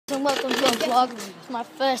And welcome to a vlog. It's my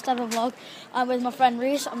first ever vlog. I'm with my friend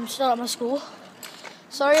Reece. I'm still at my school.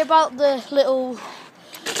 Sorry about the little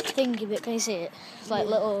thingy bit. Can you see it? It's like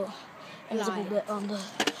little invisible bit on the,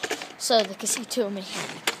 so they can see two of me.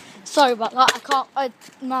 Sorry about that.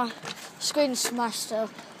 My screen's smashed, so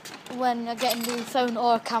when I get a new phone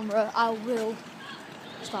or a camera, I will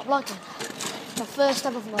start vlogging. My first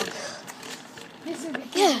ever vlog.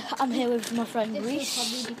 Yeah, I'm here with my friend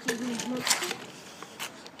Reece.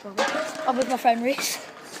 I'm with my friend Reece.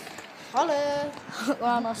 Hello. We're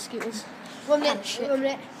on our scooters. 1 minute. 1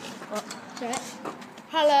 minute. What? Sorry.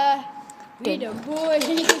 Hello. We're the boys.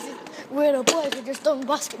 We're the boys. We just done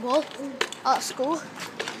basketball at school.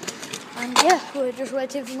 And yeah, we're just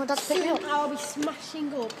waiting for my dad to pick me up. I'll be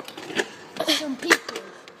smashing up some people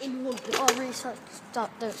in rugby. Oh, Reece,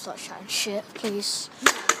 don't start chatting shit, please.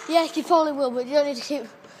 Yeah, you probably will, but you don't need to keep,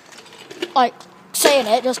 like, saying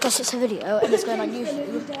it just because it's a video and it's going on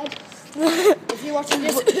YouTube. If you're watching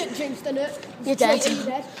this, James done it. You're dead.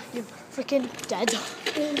 You're freaking dead.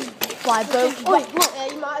 Why, bro? Wait, what?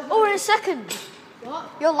 Oh, we're in second. What?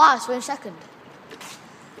 You're last, we're in second.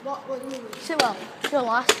 What do you mean? See, well, you're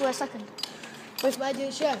last, we're second. Where do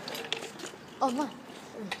you show? Online.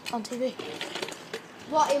 On TV.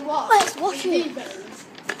 What, in what? Let's watch it.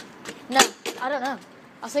 No, I don't know.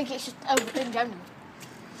 I think it's just in general.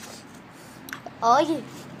 I like it.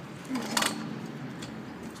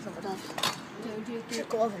 It's not my dad. Should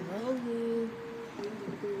go over, man.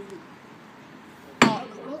 Oh,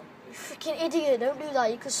 you freaking idiot, don't do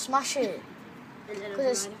that, you could smash it.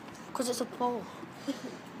 Because it's a pole.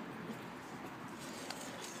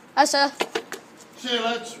 Hi, sir. See you,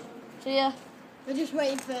 lads. See ya. We're just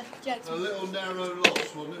waiting for Jack. A little narrow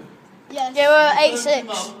loss, wasn't it? Yes. Yeah,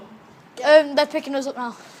 we're 8-6. They're picking us up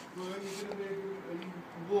now. Well, are you going to be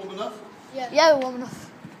warm enough? Yeah, we're warm enough.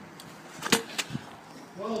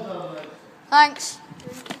 Well done, mate. Thanks.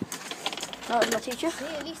 That was my teacher.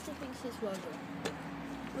 Yeah, at least he thinks it's well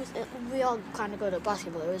done. We all kind of good at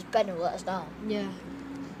basketball. It was Ben who let us down. Yeah.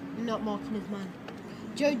 Not marking his man.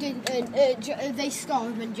 Joe did. They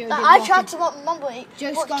scored when Joe. I tried to mark my but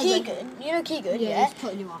Joe but scored. Keegan, you know Keegan, Yeah, yeah? he's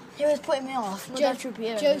putting you off. He was putting me off. My dad should be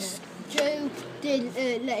here. Joe did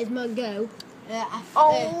let his man go. Yeah.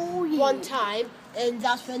 One time, and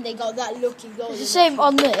that's when they got that lucky goal. It's the same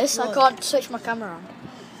on this. I can't switch my camera on.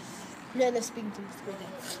 No, they're speaking to me.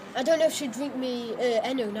 I don't know if she'd drink me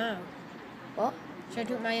Eno now. What? Should I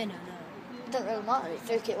drink my Eno now? It doesn't really matter. You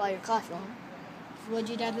drink it while you're coughing on. Would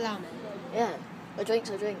your dad allow me? Yeah. A drink's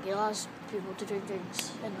a drink. He allows people to drink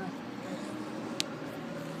drinks. Anyway.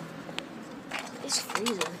 It's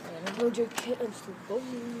freezing. And I'm going to drink kittens to go.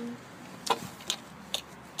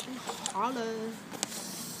 Hello.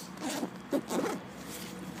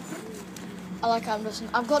 I like how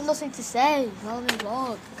I've got nothing to say. I'm on the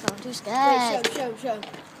vlog. I'm too scared. Wait, show.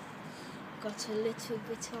 Got a little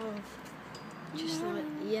bit of just like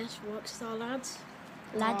rockstar lads.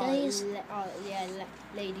 Ladies.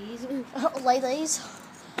 Ladies. Ladies.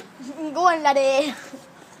 Go on, laddie.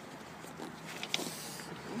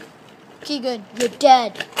 Keegan, you're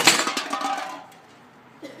dead.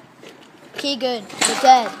 Keegan, you're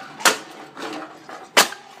dead.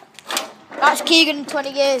 That's Keegan in 20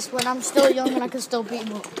 years when I'm still young and I can still beat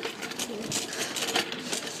him up.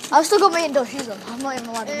 I've still got my indoor shoes on. I'm not even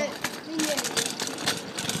allowed to.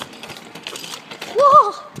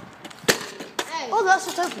 Whoa! Hey, Oh, that's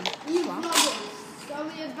just open.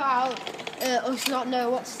 sorry about us not know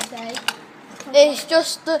what to say. It's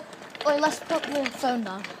just the. Wait, let's put the phone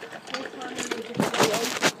down.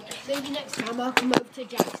 Maybe next time I'll come over to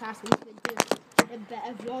Jack's house and we can do a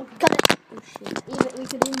better vlog. Oh shit. We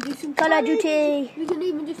could even do some Call of Duty. We can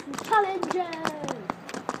even do some challenges.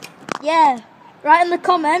 Yeah. Write in the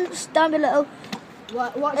comments down below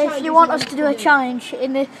What if you want us to do a challenge.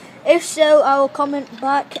 If so, I will comment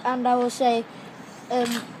back and I will say,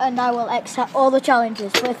 and I will accept all the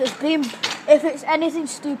challenges. But if it's anything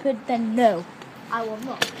stupid, then no, I will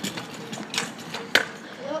not.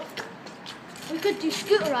 Yep. We could do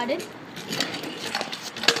scooter riding.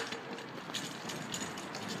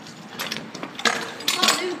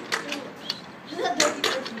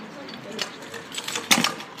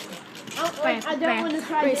 I don't want to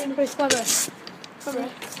try doing.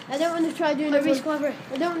 I don't want to try doing. I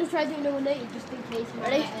don't want to try doing a 180 just in case.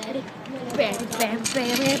 Ready?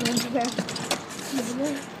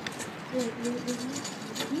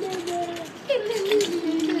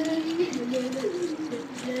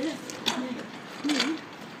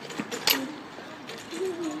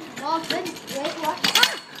 Martin, wait, what?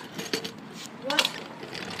 What?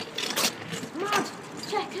 Mad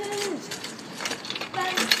checkers.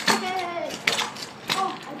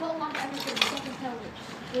 Oh, I got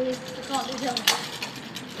Really, I can't do that.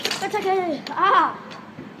 It's okay. Ah!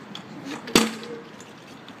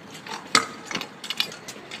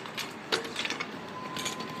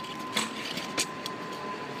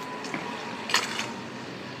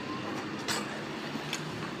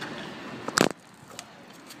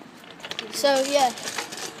 So yeah,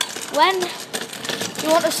 when you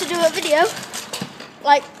want us to do a video,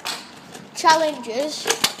 like challenges,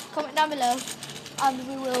 comment down below, and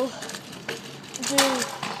we will do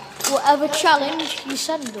whatever challenge you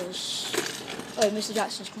send us. Oh, Mr.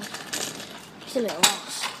 Jackson's coming. He's a little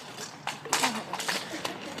ass.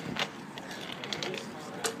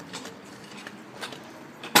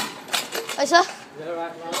 Hey, sir?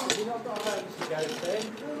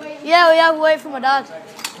 Yeah, we're waiting for my dad.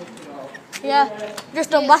 Yeah, just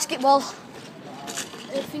done basketball.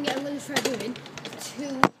 The thing I'm going to try doing,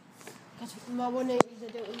 2, because my 180s I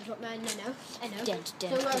don't want to drop mine, I know. So I'm going to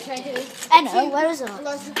try doing... Where is that?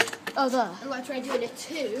 Oh, there. I'm going to try doing a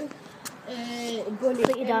 2 bunny...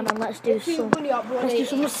 Put you down and let's do two some... bunny up 180. Let's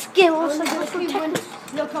do some skills. Look,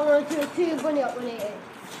 I want to do a 2 bunny up 180.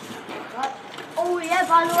 Right? Oh yeah,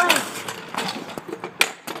 by the way.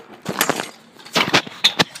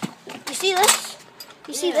 You see this?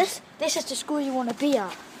 You see this? This is the school you want to be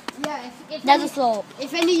at. Yeah, if Never thought.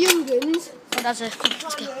 If any young guns Oh, that's it.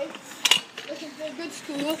 looking for a good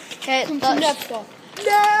school, Okay, come to that's... Nebthorpe.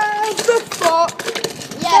 Nebthorpe!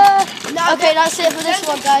 Yeah. No, Okay, that's it for this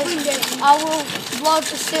one, guys. Windows. I will vlog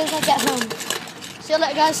as soon as I get home. See you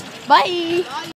later, guys. Bye!